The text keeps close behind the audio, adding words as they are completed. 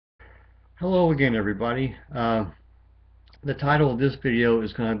Hello again, everybody. The title of this video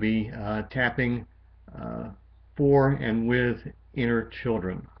is going to be tapping for and with inner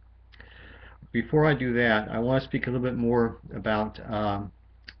children. Before I do that, I want to speak a little bit more about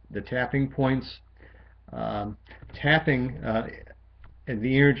the tapping points. Tapping,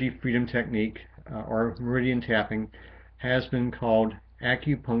 the energy freedom technique, or meridian tapping, has been called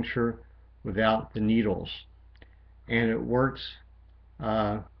acupuncture without the needles, and it works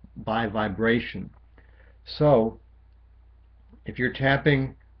by vibration. So if you're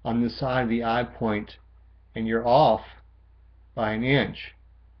tapping on the side of the eye point and you're off by an inch,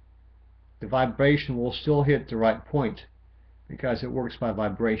 the vibration will still hit the right point because it works by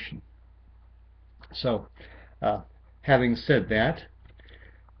vibration. So having said that,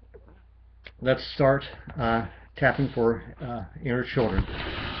 let's start tapping for inner children.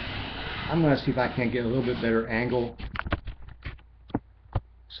 I'm going to see if I can get a little bit better angle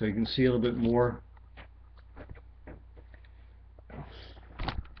so you can see a little bit more.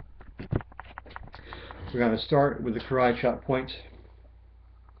 We're going to start with the karate chop point.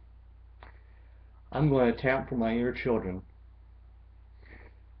 I'm going to tap for my inner children.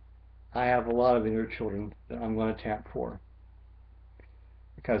 I have a lot of inner children that I'm going to tap for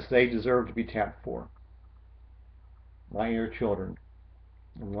because they deserve to be tapped for. My inner children.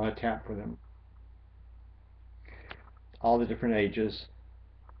 I'm going to tap for them. All the different ages,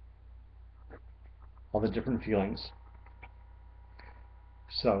 all the different feelings.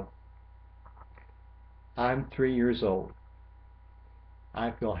 So, I'm 3 years old.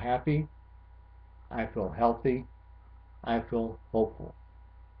 I feel happy. I feel healthy. I feel hopeful.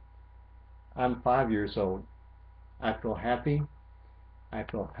 I'm 5 years old. I feel happy. I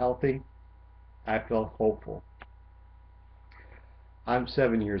feel healthy. I feel hopeful. I'm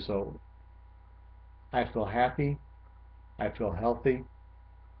 7 years old. I feel happy. I feel healthy.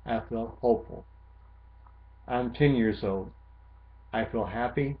 I feel hopeful. I'm 10 years old. I feel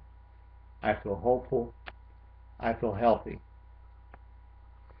happy. I feel hopeful. I feel healthy.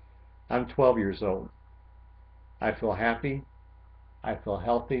 I'm 12 years old. I feel happy. I feel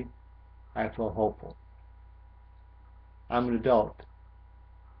healthy. I feel hopeful. I'm an adult.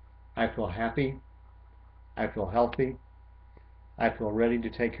 I feel happy. I feel healthy. I feel ready to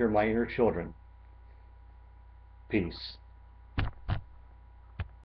take care of my inner children. Peace.